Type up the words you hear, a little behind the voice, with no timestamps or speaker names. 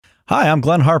Hi, I'm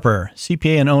Glenn Harper,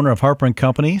 CPA and owner of Harper &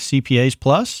 Company, CPAs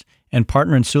Plus, and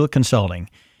partner in Sula Consulting.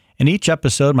 In each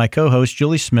episode, my co-host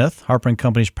Julie Smith, Harper &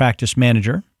 Company's practice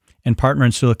manager and partner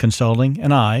in Sula Consulting,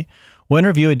 and I will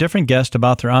interview a different guest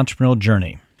about their entrepreneurial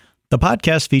journey. The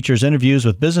podcast features interviews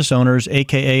with business owners,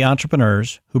 aka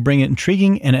entrepreneurs, who bring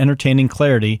intriguing and entertaining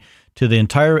clarity to the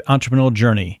entire entrepreneurial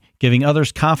journey, giving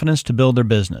others confidence to build their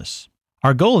business.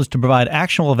 Our goal is to provide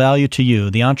actionable value to you,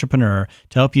 the entrepreneur,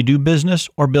 to help you do business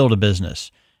or build a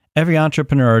business. Every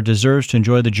entrepreneur deserves to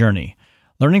enjoy the journey.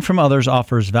 Learning from others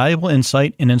offers valuable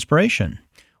insight and inspiration.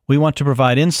 We want to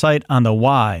provide insight on the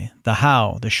why, the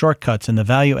how, the shortcuts, and the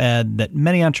value add that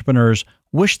many entrepreneurs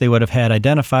wish they would have had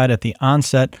identified at the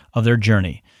onset of their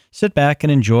journey. Sit back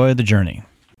and enjoy the journey.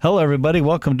 Hello, everybody.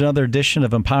 Welcome to another edition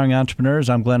of Empowering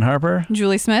Entrepreneurs. I'm Glenn Harper.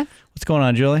 Julie Smith. What's going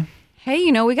on, Julie?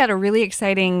 Hey, we got a really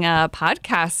exciting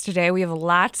podcast today. We have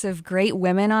lots of great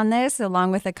women on this, along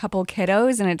with a couple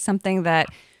kiddos, and it's something that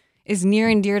is near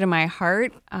and dear to my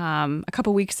heart. A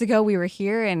couple weeks ago, we were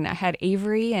here, and I had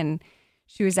Avery, and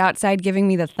she was outside giving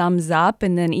me the thumbs up,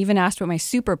 and then even asked what my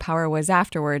superpower was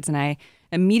afterwards, and I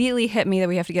immediately hit me that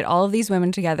we have to get all of these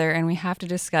women together, and we have to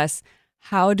discuss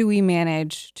how do we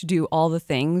manage to do all the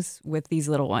things with these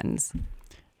little ones.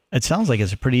 It sounds like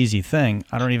it's a pretty easy thing.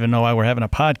 I don't even know why we're having a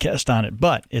podcast on it,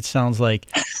 but it sounds like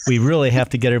we really have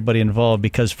to get everybody involved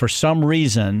because for some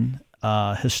reason,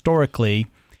 historically,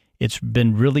 it's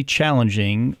been really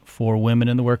challenging for women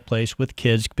in the workplace with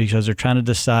kids because they're trying to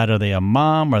decide, are they a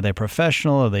mom? Are they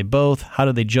professional? Are they both? How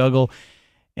do they juggle?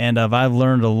 And I've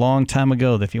learned a long time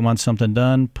ago that if you want something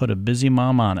done, put a busy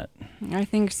mom on it. I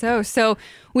think so. So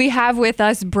we have with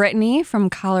us Brittany from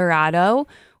Colorado.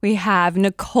 We have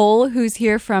Nicole, who's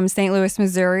here from St. Louis,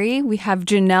 Missouri. We have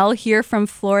Janelle here from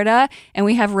Florida, and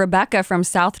we have Rebecca from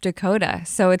South Dakota.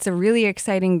 So it's a really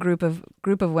exciting group of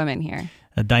women here.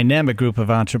 A dynamic group of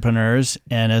entrepreneurs.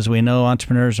 And as we know,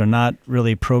 entrepreneurs are not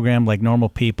really programmed like normal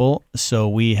people. So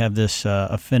we have this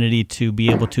affinity to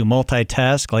be able to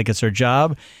multitask like it's our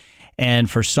job.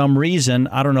 And for some reason,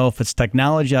 I don't know if it's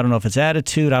technology, I don't know if it's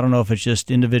attitude, I don't know if it's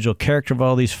just individual character of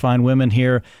all these fine women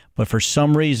here, but for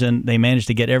some reason, they managed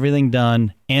to get everything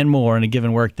done and more in a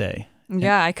given workday.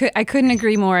 Yeah, I couldn't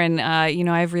agree more. And,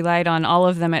 I've relied on all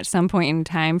of them at some point in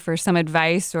time for some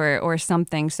advice or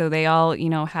something. So they all,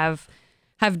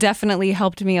 have definitely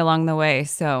helped me along the way.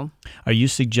 So are you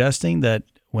suggesting that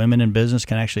women in business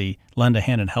can actually lend a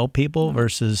hand and help people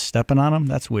versus stepping on them?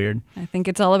 That's weird. I think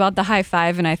it's all about the high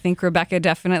five, and I think Rebecca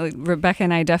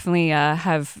and I definitely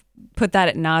have put that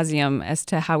ad nauseum as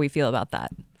to how we feel about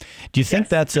that. Do you think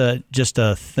that's just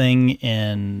a thing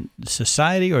in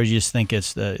society, or do you just think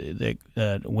it's the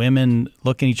women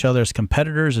look at each other as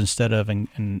competitors instead of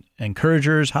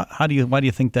encouragers? Why do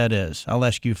you think that is? I'll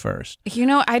ask you first.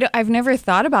 I've never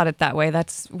thought about it that way.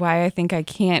 That's why I think I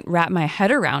can't wrap my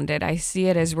head around it. I see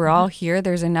it as we're all here.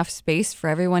 There's enough space for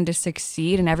everyone to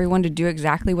succeed and everyone to do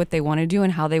exactly what they want to do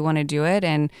and how they want to do it.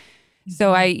 And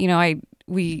so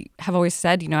we have always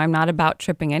said, I'm not about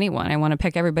tripping anyone. I want to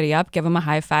pick everybody up, give them a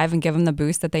high five, and give them the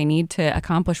boost that they need to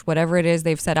accomplish whatever it is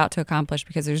they've set out to accomplish,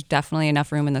 because there's definitely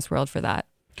enough room in this world for that.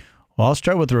 Well, I'll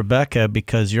start with Rebecca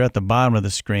because you're at the bottom of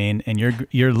the screen and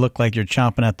you look like you're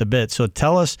chomping at the bit. So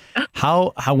tell us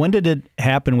when did it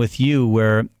happen with you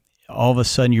where all of a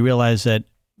sudden you realized that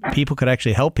people could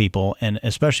actually help people, and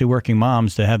especially working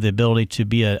moms, to have the ability to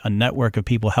be a network of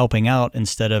people helping out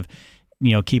instead of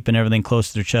keeping everything close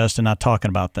to their chest and not talking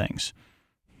about things?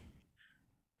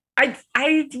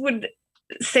 I would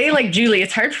say, like Julie,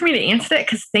 it's hard for me to answer that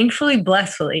because thankfully,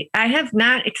 blissfully, I have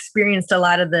not experienced a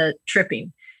lot of the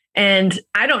tripping. And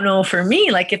I don't know for me,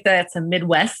 like if that's a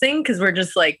Midwest thing, because we're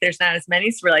just like, there's not as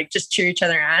many. So we're like, just cheer each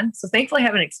other on. So thankfully I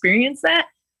haven't experienced that.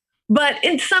 But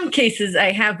in some cases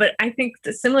I have, but I think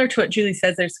similar to what Julie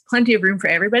says, there's plenty of room for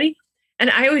everybody. And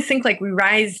I always think like we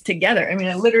rise together. I mean,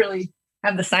 I literally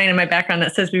have the sign in my background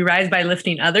that says we rise by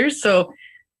lifting others. So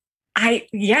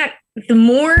the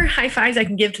more high fives I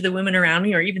can give to the women around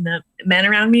me or even the men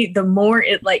around me, the more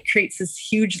it like creates this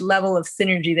huge level of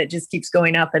synergy that just keeps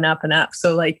going up and up and up.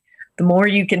 So like the more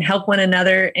you can help one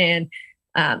another and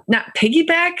not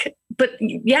piggyback, but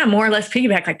more or less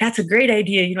piggyback. Like that's a great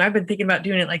idea. I've been thinking about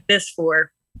doing it like this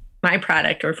for my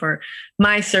product or for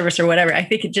my service or whatever. I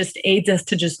think it just aids us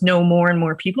to just know more and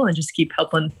more people and just keep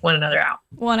helping one another out.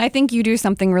 Well, and I think you do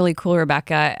something really cool,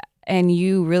 Rebecca, and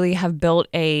you really have built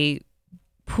a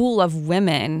pool of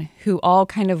women who all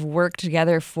kind of work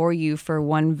together for you for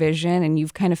one vision, and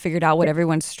you've kind of figured out what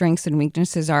everyone's strengths and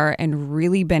weaknesses are and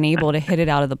really been able to hit it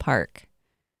out of the park.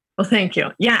 Well, thank you.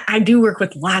 Yeah, I do work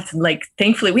with lots. And like,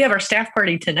 thankfully, we have our staff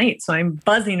party tonight. So I'm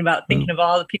buzzing about thinking of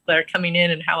all the people that are coming in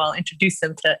and how I'll introduce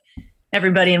them to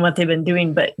everybody and what they've been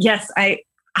doing. But yes, I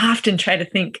often try to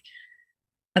think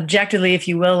objectively, if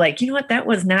you will, like, you know what, that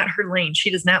was not her lane.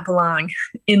 She does not belong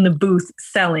in the booth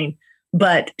selling,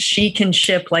 but she can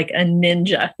ship like a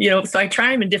ninja, So I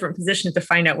try them in different positions to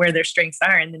find out where their strengths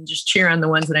are and then just cheer on the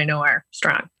ones that I know are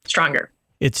stronger.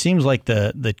 It seems like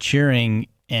the cheering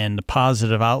and the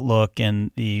positive outlook and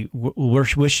the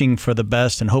wishing for the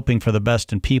best and hoping for the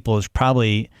best in people is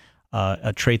probably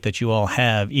a trait that you all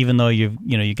have, even though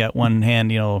you got one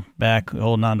hand, back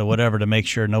holding on to whatever to make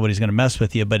sure nobody's going to mess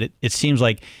with you. But it seems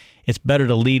like it's better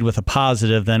to lead with a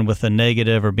positive than with a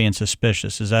negative or being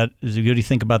suspicious. What do you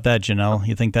think about that, Janelle?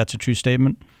 You think that's a true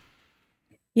statement?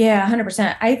 Yeah,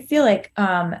 100%. I feel like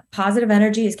positive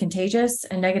energy is contagious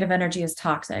and negative energy is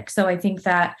toxic. So I think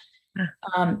that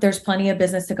there's plenty of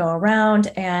business to go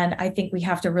around. And I think we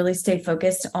have to really stay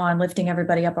focused on lifting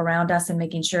everybody up around us and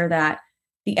making sure that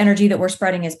the energy that we're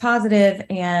spreading is positive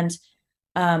and,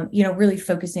 really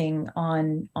focusing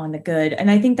on the good. And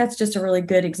I think that's just a really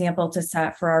good example to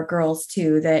set for our girls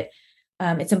too, that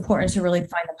it's important to really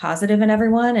find the positive in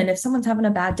everyone. And if someone's having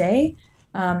a bad day,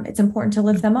 it's important to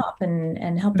lift them up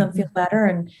and help them feel better.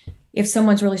 And if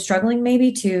someone's really struggling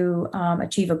maybe to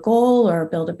achieve a goal or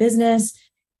build a business,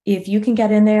 if you can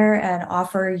get in there and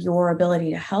offer your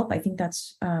ability to help, I think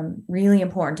that's really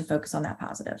important to focus on that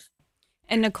positive.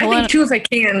 And Nicole, I think too, if I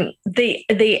can,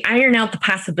 they iron out the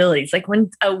possibilities. Like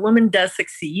when a woman does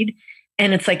succeed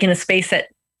and it's like in a space that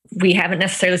we haven't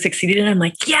necessarily succeeded in, I'm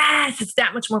like, yes, it's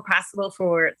that much more possible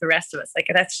for the rest of us. Like,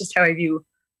 that's just how I view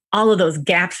all of those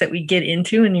gaps that we get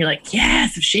into. And you're like,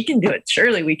 yes, if she can do it,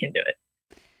 surely we can do it.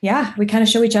 Yeah. We kind of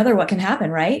show each other what can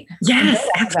happen, right? Yes,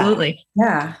 absolutely.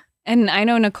 Yeah. And I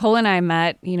know Nicole and I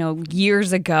met,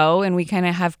 years ago, and we kind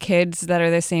of have kids that are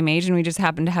the same age, and we just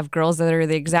happen to have girls that are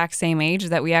the exact same age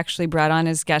that we actually brought on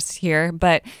as guests here.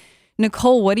 But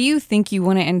Nicole, what do you think you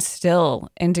want to instill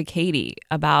into Katie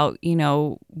about,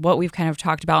 what we've kind of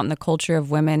talked about in the culture of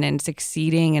women and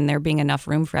succeeding and there being enough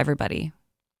room for everybody?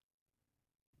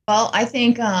 Well, I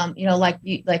think,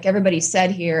 like everybody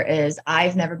said here is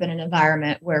I've never been in an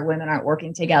environment where women aren't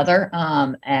working together.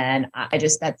 And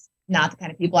that's not the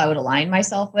kind of people I would align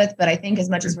myself with. But I think as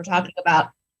much as we're talking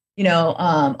about,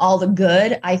 all the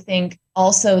good, I think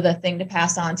also the thing to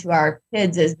pass on to our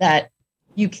kids is that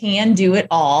you can do it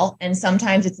all. And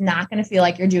sometimes it's not going to feel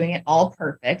like you're doing it all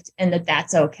perfect and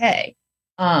that's okay.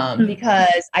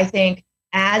 Because I think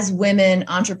as women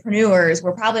entrepreneurs,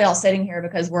 we're probably all sitting here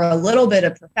because we're a little bit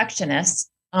of perfectionists.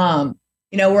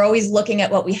 We're always looking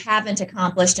at what we haven't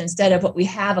accomplished instead of what we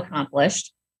have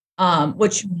accomplished,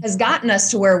 which has gotten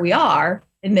us to where we are,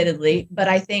 admittedly. But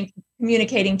I think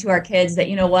communicating to our kids that,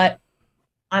 you know what,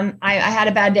 I had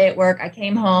a bad day at work. I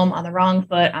came home on the wrong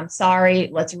foot. I'm sorry.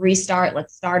 Let's restart.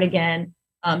 Let's start again.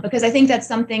 Because I think that's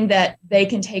something that they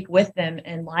can take with them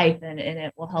in life and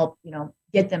it will help,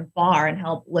 get them far and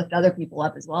help lift other people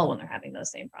up as well when they're having those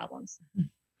same problems.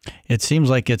 It seems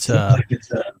like it's a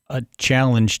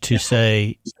challenge to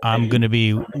say, I'm going to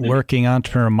be working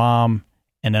entrepreneur mom,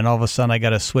 and then all of a sudden I got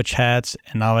to switch hats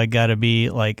and now I got to be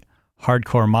like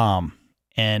hardcore mom.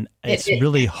 And it's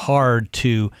really hard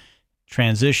to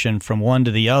transition from one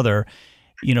to the other.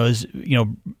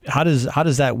 How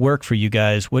does that work for you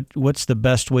guys? What's the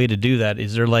best way to do that?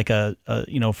 Is there like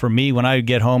for me, when I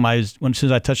get home, as soon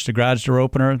as I touch the garage door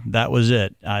opener, that was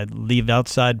it. I leave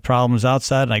outside problems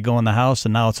outside and I go in the house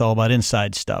and now it's all about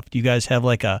inside stuff. Do you guys have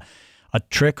like a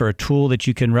trick or a tool that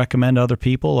you can recommend to other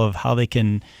people of how they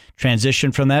can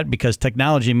transition from that? Because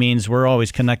technology means we're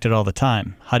always connected all the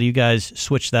time. How do you guys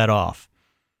switch that off?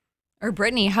 Or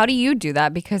Brittany, how do you do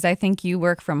that? Because I think you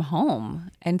work from home.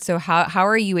 And so how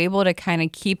are you able to kind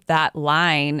of keep that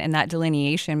line and that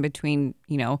delineation between,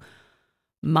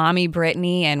 mommy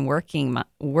Brittany and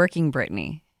working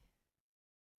Brittany?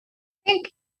 I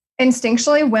think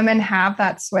instinctually women have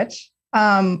that switch.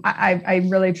 I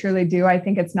really, truly do. I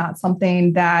think it's not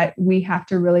something that we have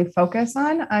to really focus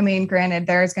on. I mean, granted,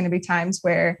 there's going to be times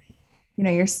where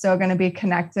you're still going to be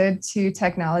connected to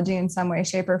technology in some way,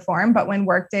 shape, or form. But when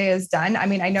workday is done, I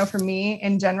mean, I know for me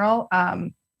in general,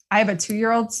 I have a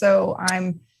 2-year-old, so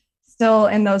I'm still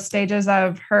in those stages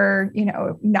of her,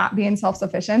 not being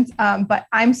self-sufficient. But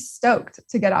I'm stoked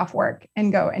to get off work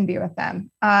and go and be with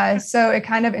them. So it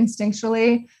kind of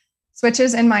instinctually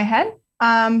switches in my head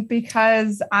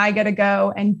because I get to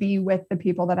go and be with the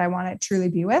people that I want to truly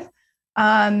be with.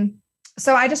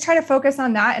 So I just try to focus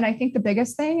on that. And I think the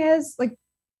biggest thing is like,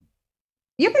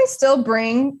 you can still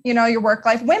bring, your work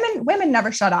life. Women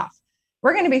never shut off.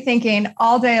 we're going to be thinking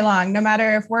all day long, no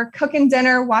matter if we're cooking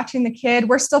dinner, watching the kid,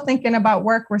 we're still thinking about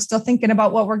work. We're still thinking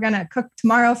about what we're going to cook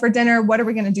tomorrow for dinner. What are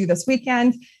we going to do this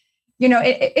weekend?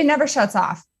 It never shuts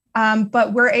off.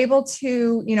 But we're able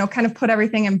to, kind of put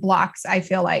everything in blocks. I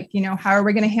feel like, how are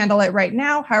we going to handle it right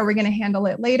now? How are we going to handle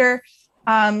it later?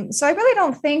 So I really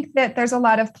don't think that there's a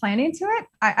lot of planning to it.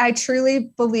 I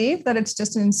truly believe that it's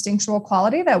just an instinctual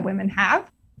quality that women have.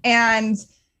 And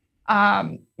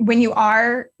when you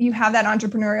have that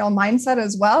entrepreneurial mindset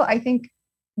as well, I think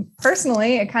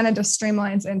personally, it kind of just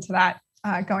streamlines into that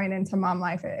going into mom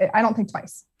life. I don't think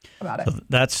twice about it.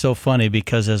 That's so funny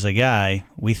because as a guy,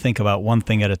 we think about one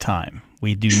thing at a time.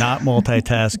 We do not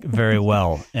multitask very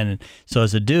well. And so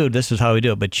as a dude, this is how we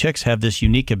do it. But chicks have this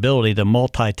unique ability to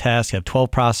multitask, have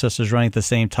 12 processors running at the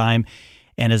same time.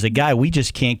 And as a guy, we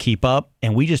just can't keep up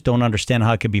and we just don't understand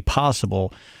how it could be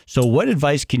possible. So what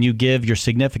advice can you give your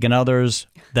significant others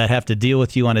that have to deal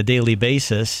with you on a daily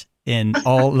basis in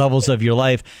all levels of your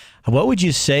life? What would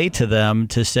you say to them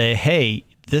to say, hey,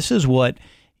 this is what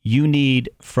you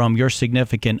need from your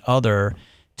significant other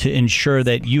to ensure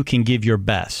that you can give your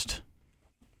best?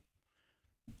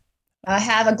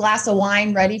 Have a glass of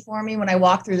wine ready for me when I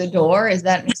walk through the door. Is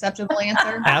that an acceptable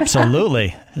answer?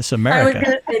 Absolutely. It's America. I was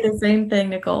going to say the same thing,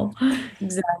 Nicole.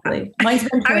 Exactly. Mine's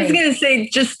been I was great. going to say,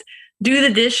 just do the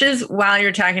dishes while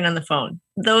you're talking on the phone.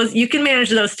 Those, you can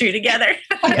manage those two together.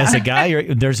 As a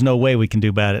guy, there's no way we can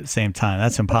do bad at the same time.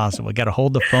 That's impossible. We got to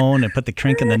hold the phone and put the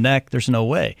crink in the neck. There's no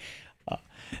way.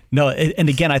 No, and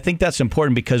again, I think that's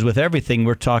important because with everything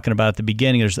we're talking about at the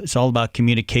beginning, it's all about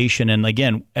communication. And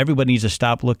again, everybody needs to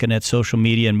stop looking at social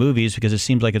media and movies because it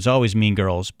seems like it's always mean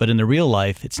girls. But in the real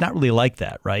life, it's not really like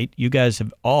that, right? You guys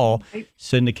have all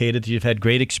syndicated that you've had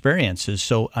great experiences.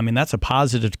 So, I mean, that's a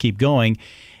positive to keep going.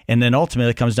 And then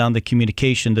ultimately, it comes down to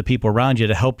communication to people around you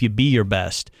to help you be your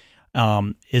best.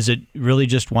 Is it really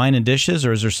just wine and dishes,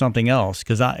 or is there something else?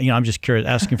 Because I'm just curious,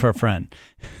 asking for a friend.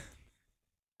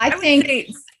 I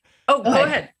think. Go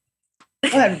ahead. Go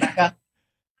ahead, Rebecca.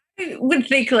 I would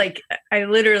think I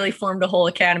literally formed a whole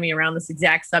academy around this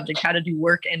exact subject, how to do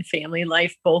work and family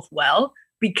life both well,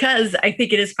 because I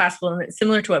think it is possible. And it's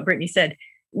similar to what Brittany said.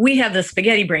 We have the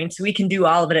spaghetti brain, so we can do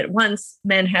all of it at once.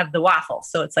 Men have the waffle.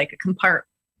 So it's like a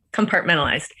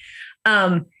compartmentalized.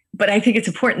 But I think it's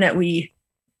important that we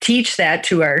teach that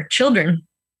to our children.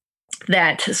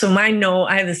 So mine know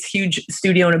I have this huge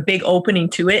studio and a big opening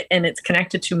to it, and it's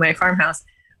connected to my farmhouse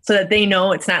so that they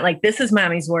know it's not like this is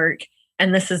mommy's work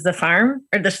and this is the farm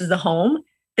or this is the home.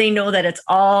 They know that it's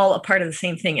all a part of the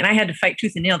same thing. And I had to fight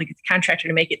tooth and nail to get the contractor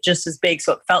to make it just as big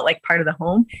so it felt like part of the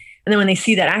home. And then when they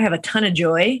see that I have a ton of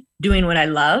joy doing what I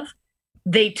love,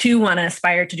 they too want to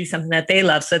aspire to do something that they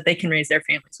love so that they can raise their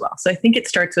families well. So I think it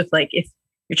starts with if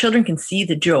your children can see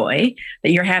the joy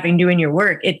that you're having doing your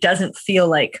work, it doesn't feel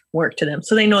like work to them.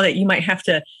 So they know that you might have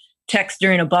to text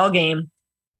during a ball game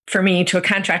for me to a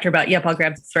contractor about, yep, I'll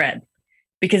grab the thread,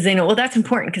 because they know, well, that's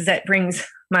important because that brings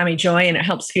mommy joy and it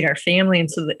helps feed our family. And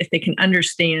so that if they can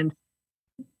understand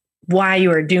why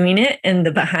you are doing it and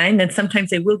the behind, then sometimes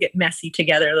they will get messy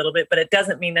together a little bit, but it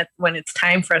doesn't mean that when it's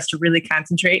time for us to really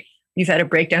concentrate, you've had a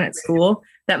breakdown at school,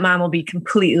 that mom will be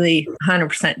completely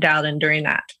 100% dialed in during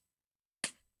that.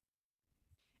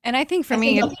 And I think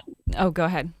go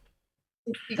ahead.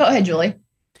 Go ahead, Julie.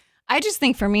 I just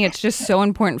think for me, it's just so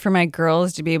important for my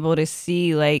girls to be able to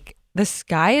see the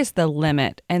sky is the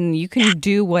limit and you can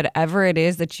do whatever it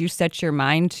is that you set your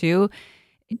mind to.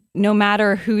 No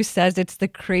matter who says it's the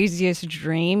craziest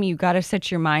dream, you got to set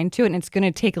your mind to it. And it's going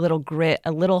to take a little grit,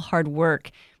 a little hard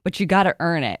work, but you got to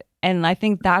earn it. And I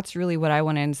think that's really what I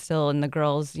want to instill in the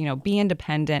girls, be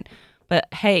independent,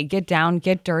 but hey, get down,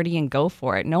 get dirty and go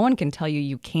for it. No one can tell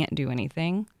you can't do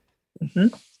anything.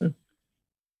 Mm-hmm.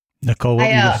 Nicole, what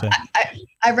were you going to say?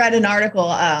 I read an article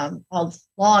a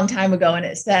long time ago, and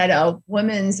it said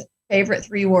women's favorite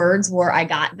 3 words were "I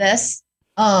got this,"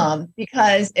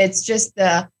 because it's just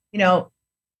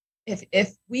if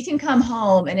we can come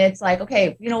home and it's like,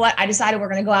 okay, you know what? I decided we're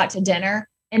going to go out to dinner,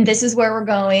 and this is where we're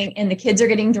going, and the kids are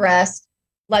getting dressed.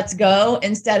 Let's go,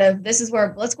 instead of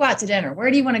let's go out to dinner. Where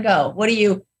do you want to go?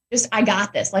 I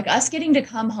got this. Like us getting to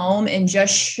come home and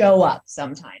just show up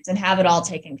sometimes and have it all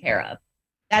taken care of.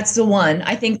 That's the one.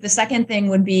 I think the second thing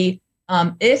would be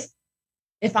if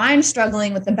I'm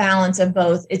struggling with the balance of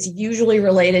both, it's usually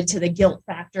related to the guilt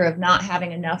factor of not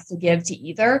having enough to give to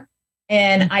either.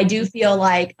 And I do feel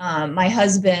like my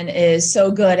husband is so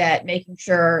good at making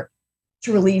sure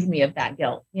to relieve me of that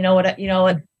guilt. You know what,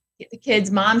 the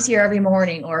kids, mom's here every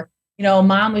morning, or,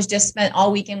 mom was just spent all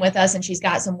weekend with us and she's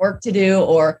got some work to do,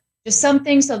 or, just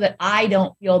something so that I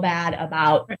don't feel bad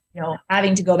about,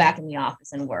 having to go back in the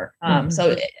office and work.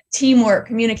 So teamwork,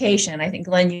 communication. I think,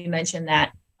 Glenn, you mentioned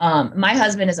that. My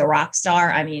husband is a rock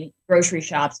star. I mean, grocery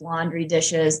shops, laundry,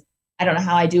 dishes. I don't know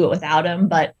how I do it without him,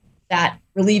 but that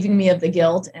relieving me of the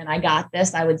guilt and I got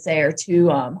this, I would say, are two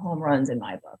home runs in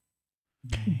my book.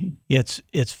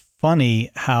 It's funny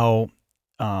how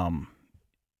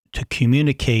to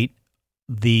communicate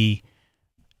the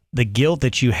guilt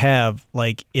that you have,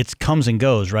 like it comes and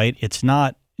goes, right? It's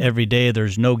not every day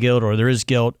there's no guilt or there is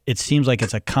guilt. It seems like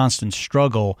it's a constant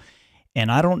struggle. And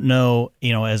I don't know,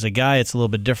 as a guy, it's a little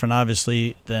bit different,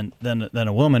 obviously, than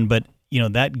a woman. But,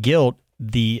 that guilt,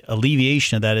 the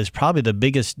alleviation of that is probably the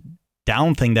biggest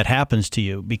down thing that happens to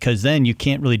you, because then you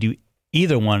can't really do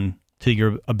either one to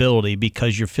your ability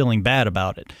because you're feeling bad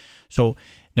about it. So,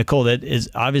 Nicole, that is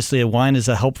obviously a wine is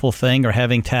a helpful thing, or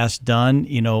having tasks done.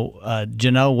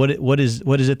 Janelle, what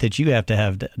is it that you have to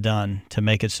have done to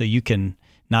make it so you can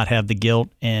not have the guilt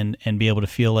and be able to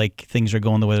feel like things are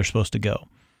going the way they're supposed to go?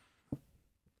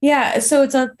 Yeah, so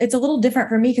it's a little different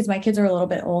for me because my kids are a little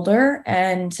bit older,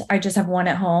 and I just have one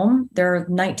at home. They're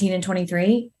 19 and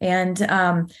 23,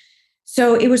 and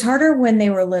so it was harder when they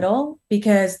were little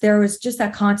because there was just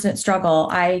that constant struggle.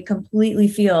 I completely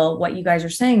feel what you guys are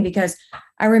saying because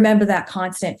I remember that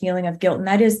constant feeling of guilt, and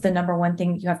that is the number one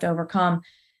thing you have to overcome.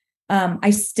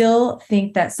 I still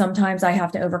think that sometimes I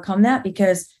have to overcome that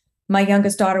because my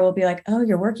youngest daughter will be like, "Oh,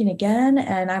 you're working again?"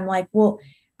 And I'm like, "Well,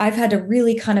 I've had to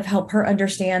really kind of help her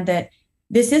understand that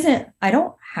I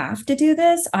don't have to do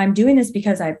this. I'm doing this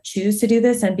because I choose to do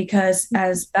this. And because,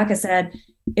 as Becca said,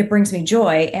 it brings me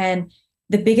joy." And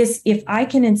if I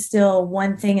can instill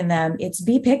one thing in them, it's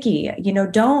be picky,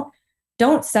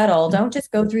 don't settle. Don't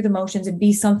just go through the motions and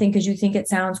be something because you think it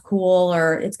sounds cool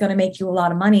or it's going to make you a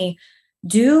lot of money.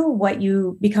 Do what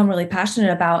you become really passionate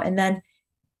about. And then,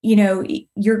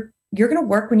 you're going to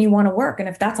work when you want to work. And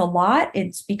if that's a lot,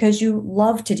 it's because you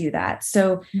love to do that.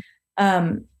 So,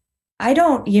 I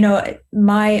don't,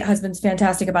 my husband's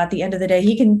fantastic about the end of the day.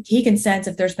 He can sense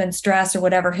if there's been stress or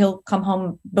whatever. He'll come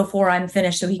home before I'm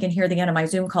finished so he can hear the end of my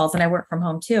Zoom calls, and I work from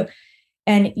home too.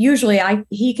 And usually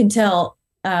he can tell,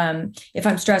 if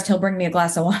I'm stressed, he'll bring me a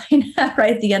glass of wine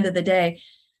right at the end of the day.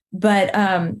 But,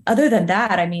 other than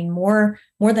that, I mean, more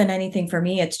than anything for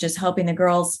me, it's just helping the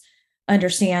girls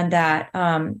understand that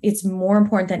it's more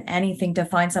important than anything to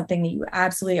find something that you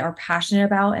absolutely are passionate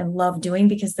about and love doing,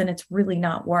 because then it's really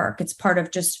not work. It's part of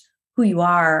just who you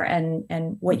are and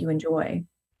what you enjoy.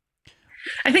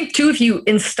 I think too, if you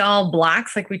install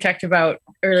blocks like we talked about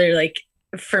earlier, like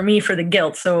for me, for the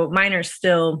guilt. So mine are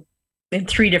still in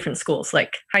 3 different schools,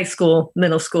 like high school,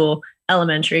 middle school,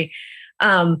 elementary.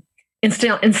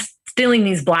 Instilling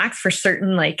these blocks for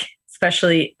certain, like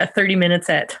especially 30 minutes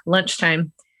at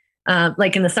lunchtime.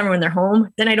 Like in the summer when they're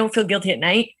home, then I don't feel guilty at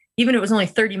night. Even if it was only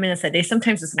 30 minutes that day,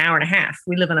 sometimes it's an hour and a half.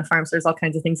 We live on a farm, so there's all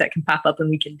kinds of things that can pop up and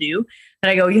we can do. But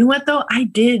I go, you know what though? I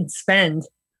did spend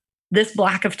this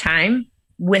block of time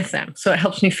with them. So it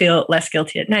helps me feel less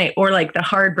guilty at night. Or like the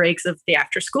hard breaks of the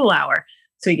after school hour.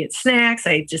 So we get snacks.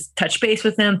 I just touch base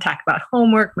with them, talk about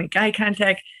homework, make eye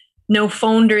contact, no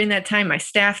phone during that time. My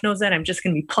staff knows that I'm just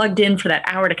going to be plugged in for that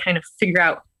hour to kind of figure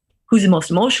out who's the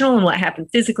most emotional and what happened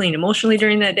physically and emotionally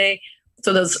during that day.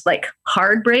 So those like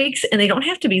hard breaks, and they don't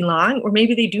have to be long, or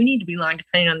maybe they do need to be long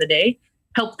depending on the day,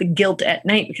 help the guilt at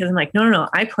night because I'm like, no,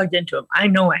 I plugged into them. I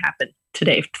know what happened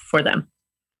today for them.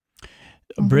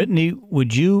 Brittany,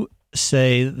 would you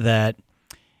say that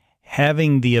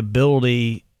having the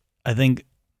ability, I think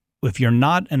if you're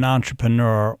not an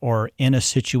entrepreneur or in a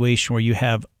situation where you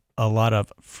have a lot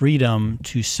of freedom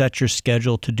to set your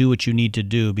schedule to do what you need to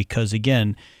do, because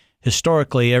again,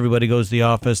 historically, everybody goes to the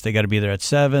office. They got to be there at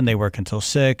 7. They work until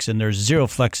 6, and there's zero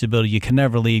flexibility. You can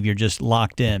never leave. You're just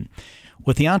locked in.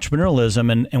 With the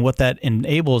entrepreneurialism and what that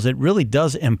enables, it really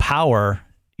does empower.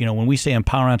 When we say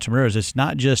empower entrepreneurs, it's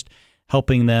not just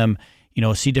helping them,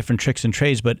 see different tricks and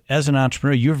trades, but as an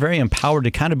entrepreneur, you're very empowered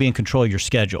to kind of be in control of your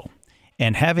schedule.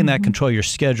 And having that control of your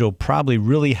schedule probably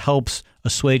really helps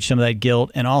assuage some of that guilt,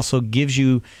 and also gives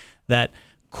you that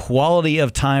quality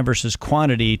of time versus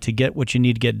quantity to get what you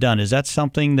need to get done. Is that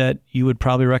something that you would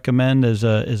probably recommend as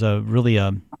a really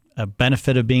a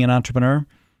benefit of being an entrepreneur?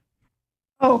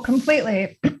 Oh,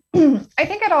 completely. I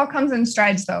think it all comes in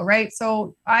strides though, right?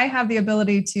 So I have the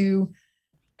ability to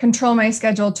control my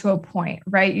schedule to a point,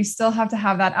 right? You still have to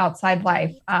have that outside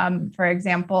life. For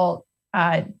example,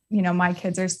 my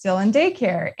kids are still in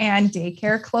daycare, and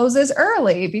daycare closes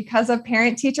early because of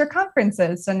parent-teacher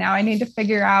conferences. So now I need to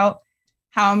figure out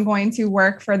how I'm going to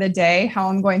work for the day, how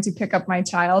I'm going to pick up my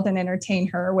child and entertain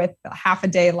her with half a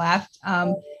day left.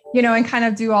 and kind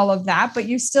of do all of that. But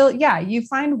you still, you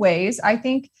find ways. I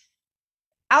think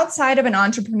outside of an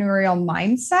entrepreneurial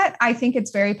mindset, I think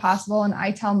it's very possible. And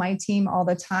I tell my team all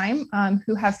the time,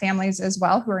 who have families as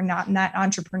well, who are not in that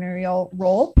entrepreneurial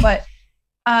role, but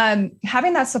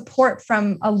having that support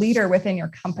from a leader within your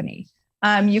company,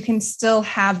 you can still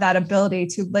have that ability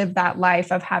to live that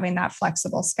life of having that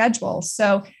flexible schedule.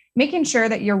 So making sure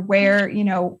that you're where,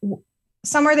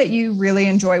 somewhere that you really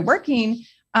enjoy working,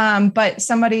 but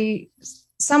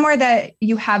somewhere that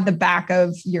you have the back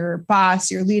of your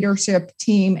boss, your leadership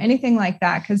team, anything like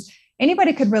that, because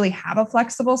anybody could really have a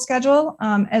flexible schedule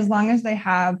as long as they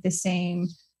have the same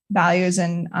values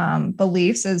and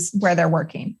beliefs as where they're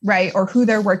working, right? Or who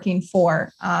they're working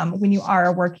for when you are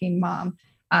a working mom.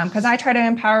 Because I try to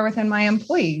empower within my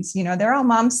employees, they're all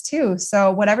moms too.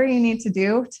 So whatever you need to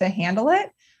do to handle it,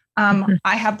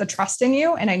 I have the trust in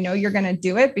you and I know you're going to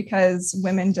do it, because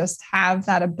women just have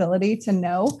that ability to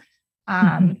know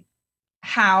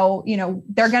how,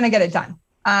 they're going to get it done.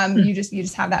 You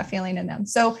just have that feeling in them.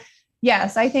 So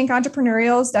yes, I think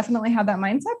entrepreneurials definitely have that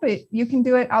mindset, but you can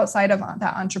do it outside of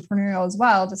that entrepreneurial as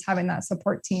well. Just having that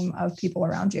support team of people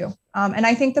around you. And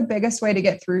I think the biggest way to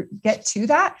get to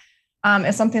that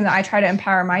is something that I try to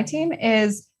empower my team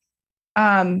is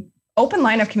open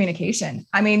line of communication.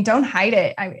 I mean, don't hide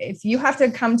it. If you have to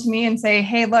come to me and say,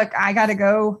 hey, look, I got to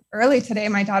go early today,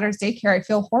 my daughter's daycare, I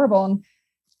feel horrible. And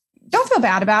don't feel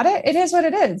bad about it. It is what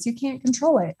it is. You can't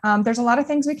control it. There's a lot of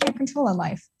things we can't control in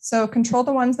life. So control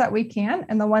the ones that we can,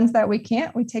 and the ones that we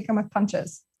can't, we take them with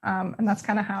punches. And that's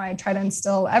kind of how I try to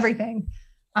instill everything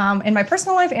in my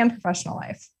personal life and professional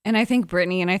life. And I think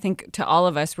Brittany, and I think to all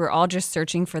of us, we're all just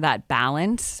searching for that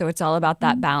balance. So it's all about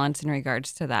that balance in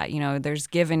regards to that. There's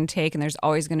give and take, and there's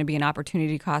always going to be an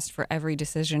opportunity cost for every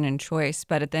decision and choice.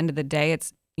 But at the end of the day,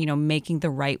 it's, making the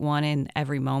right one in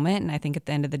every moment. And I think at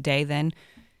the end of the day, then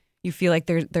you feel like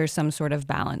there's some sort of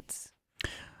balance.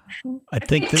 I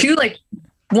think too, like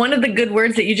one of the good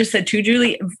words that you just said too,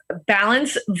 Julie,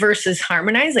 balance versus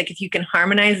harmonize. Like if you can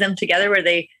harmonize them together where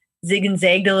they zig and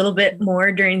zagged a little bit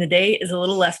more during the day, is a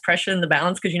little less pressure in the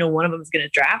balance, because one of them is going to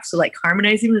drop. So like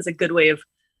harmonizing is a good way of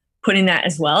putting that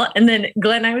as well. And then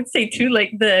Glenn, I would say too,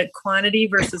 like the quantity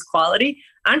versus quality,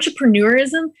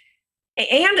 entrepreneurism,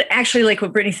 and actually like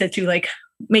what Brittany said too, like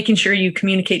making sure you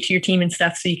communicate to your team and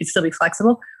stuff so you can still be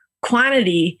flexible.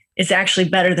 Quantity is actually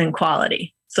better than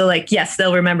quality. So like, yes,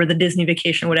 they'll remember the Disney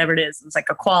vacation, whatever it is. It's like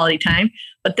a quality time,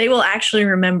 but they will actually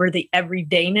remember the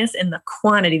everydayness and the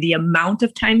quantity, the amount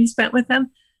of time you spent with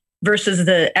them versus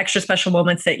the extra special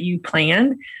moments that you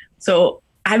planned. So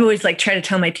I've always like tried to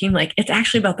tell my team, like, it's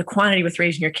actually about the quantity with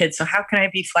raising your kids. So how can I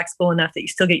be flexible enough that you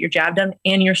still get your job done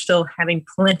and you're still having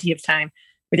plenty of time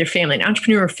with your family? An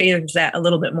entrepreneur favors that a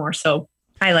little bit more. So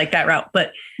I like that route,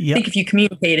 but I think if you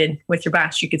communicated with your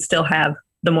boss, you could still have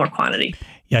the more quantity.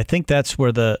 Yeah, I think that's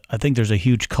where I think there's a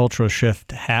huge cultural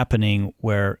shift happening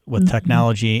where with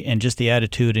technology and just the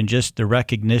attitude and just the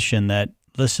recognition that,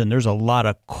 listen, there's a lot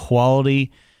of quality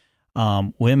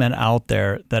women out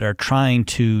there that are trying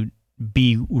to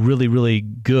be really, really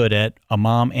good at a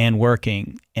mom and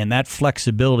working. And that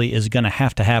flexibility is going to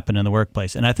happen in the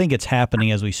workplace. And I think it's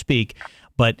happening as we speak,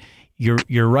 but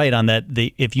you're right on that.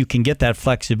 If you can get that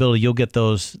flexibility, you'll get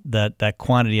that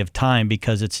quantity of time,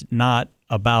 because it's not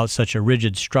about such a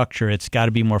rigid structure. It's got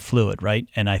to be more fluid, right?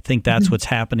 And I think that's what's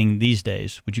happening these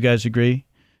days. Would you guys agree,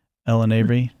 Ellen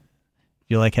Avery?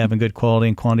 You like having good quality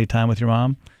and quantity time with your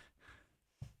mom?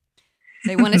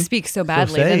 They want to speak so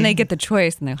badly, then they get the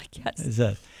choice, and they're like, yes. Is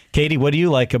that Katie? What do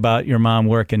you like about your mom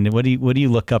work, and what do you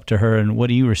look up to her, and what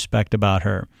do you respect about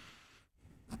her?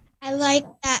 I like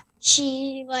that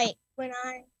she, like, when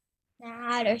I'm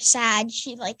mad or sad,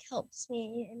 she like helps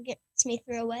me and gets me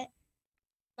through it.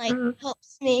 Like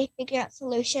helps me figure out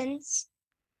solutions.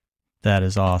 That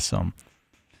is awesome.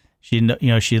 She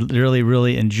really,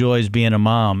 really enjoys being a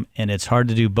mom, and it's hard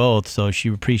to do both. So she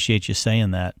appreciates you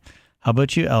saying that. How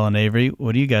about you, Ellen Avery?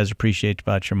 What do you guys appreciate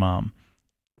about your mom?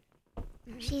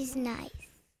 She's nice.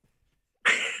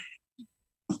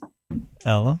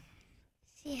 Ella?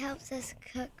 She helps us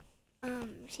cook.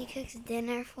 She cooks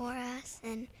dinner for us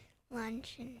and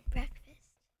lunch and breakfast.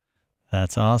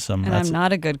 That's awesome. And I'm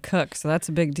not a good cook, so that's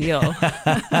a big deal.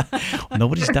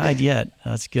 Nobody's died yet.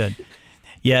 That's good.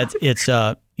 Yeah, it's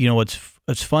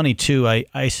it's funny too.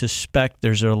 I suspect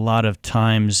there's a lot of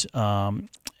times,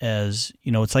 as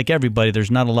it's like everybody. There's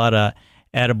not a lot of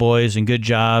attaboys and good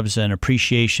jobs and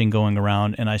appreciation going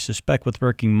around, and I suspect with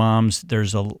working moms,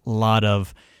 there's a lot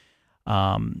of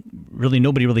really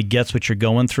nobody really gets what you're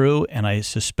going through, and I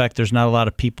suspect there's not a lot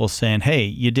of people saying, hey,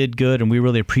 you did good and we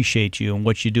really appreciate you and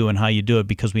what you do and how you do it,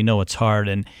 because we know it's hard.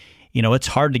 And it's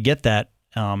hard to get that.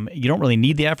 You don't really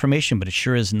need the affirmation, but it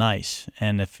sure is nice.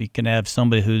 And if you can have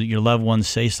somebody who your loved ones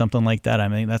say something like that, I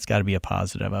mean, that's got to be a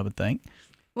positive, I would think.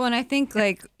 Well, and I think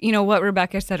what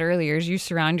Rebecca said earlier is you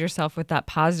surround yourself with that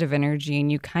positive energy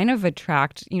and you kind of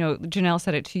attract, Janelle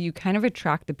said it too, you kind of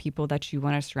attract the people that you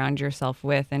want to surround yourself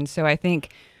with. And so I think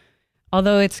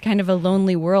although it's kind of a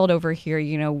lonely world over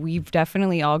here, we've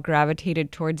definitely all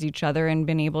gravitated towards each other and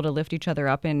been able to lift each other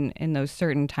up in those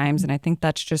certain times. And I think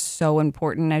that's just so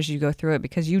important as you go through it,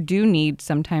 because you do need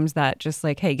sometimes that just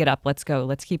like, hey, get up, let's go,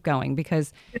 let's keep going,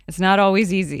 because it's not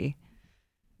always easy.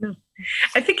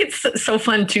 I think it's so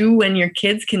fun too when your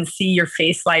kids can see your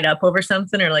face light up over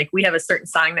something, or like we have a certain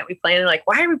song that we play and they're like,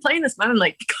 why are we playing this, Mom? I'm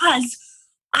like, because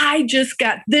I just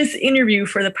got this interview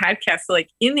for the podcast. So like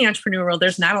in the entrepreneur world,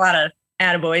 there's not a lot of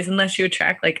attaboys unless you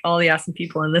attract like all the awesome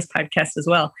people in this podcast as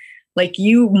well. Like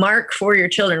you mark for your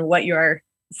children what you are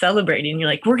celebrating. You're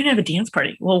like, we're going to have a dance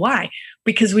party. Well, why?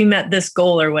 Because we met this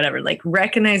goal or whatever. Like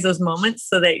recognize those moments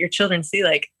so that your children see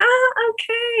like,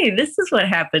 okay, this is what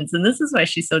happens. And this is why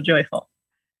she's so joyful.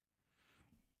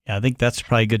 Yeah, I think that's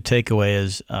probably a good takeaway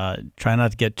is try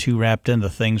not to get too wrapped into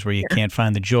things where you can't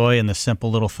find the joy in the simple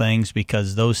little things,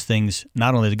 because those things,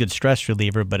 not only is a good stress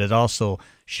reliever, but it also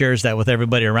shares that with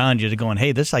everybody around you to going,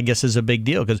 hey, this I guess is a big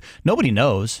deal, because nobody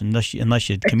knows unless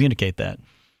you communicate that.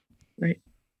 Right.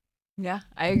 Yeah,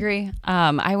 I agree.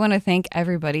 I want to thank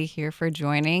everybody here for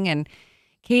joining. And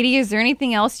Katie, is there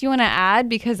anything else you want to add?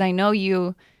 Because I know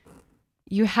you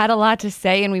had a lot to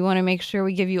say and we want to make sure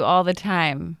we give you all the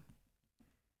time.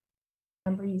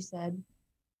 Remember you said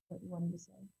what you wanted to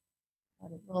say.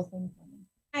 That little thing for me.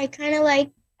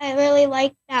 I really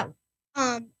like that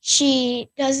she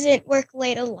doesn't work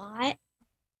late a lot.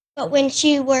 But when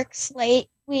she works late,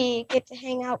 we get to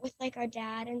hang out with like our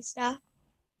dad and stuff.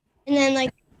 And then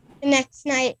like the next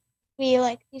night we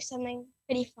like do something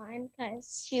pretty fun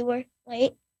because she worked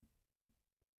late.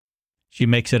 She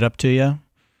makes it up to you?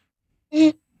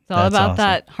 It's all That's about awesome.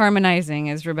 that harmonizing,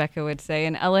 as Rebecca would say.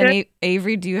 And Ellen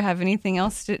Avery, do you have anything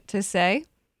else to say?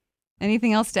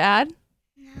 Anything else to add?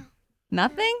 No.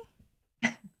 Nothing?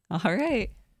 All right.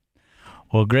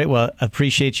 Well, great. Well, I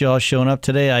appreciate you all showing up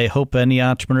today. I hope any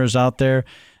entrepreneurs out there,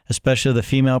 especially the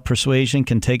female persuasion,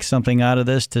 can take something out of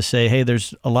this to say, hey,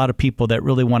 there's a lot of people that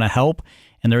really want to help.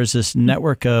 And there's this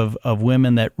network of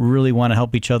women that really want to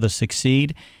help each other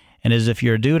succeed. And as if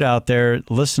you're a dude out there,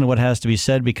 listen to what has to be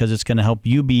said, because it's going to help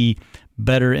you be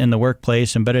better in the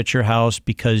workplace and better at your house,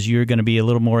 because you're going to be a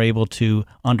little more able to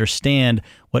understand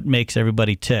what makes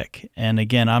everybody tick. And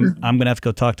again, I'm going to have to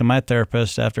go talk to my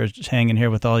therapist after hanging here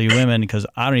with all you women, because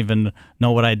I don't even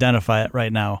know what I identify it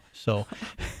right now. So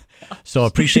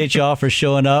appreciate you all for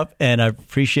showing up, and I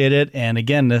appreciate it. And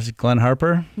again, this is Glenn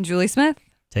Harper. Julie Smith.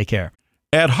 Take care.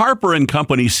 At Harper &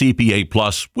 Company CPA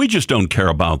Plus, we just don't care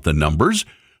about the numbers.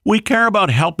 We care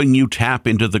about helping you tap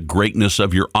into the greatness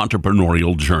of your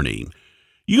entrepreneurial journey.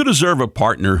 You deserve a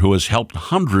partner who has helped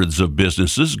hundreds of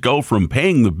businesses go from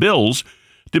paying the bills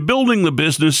to building the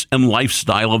business and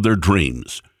lifestyle of their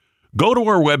dreams. Go to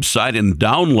our website and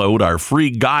download our free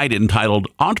guide entitled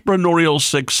Entrepreneurial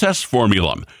Success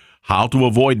Formula: How to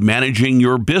Avoid Managing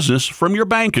Your Business from Your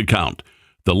Bank Account.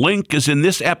 The link is in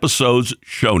this episode's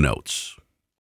show notes.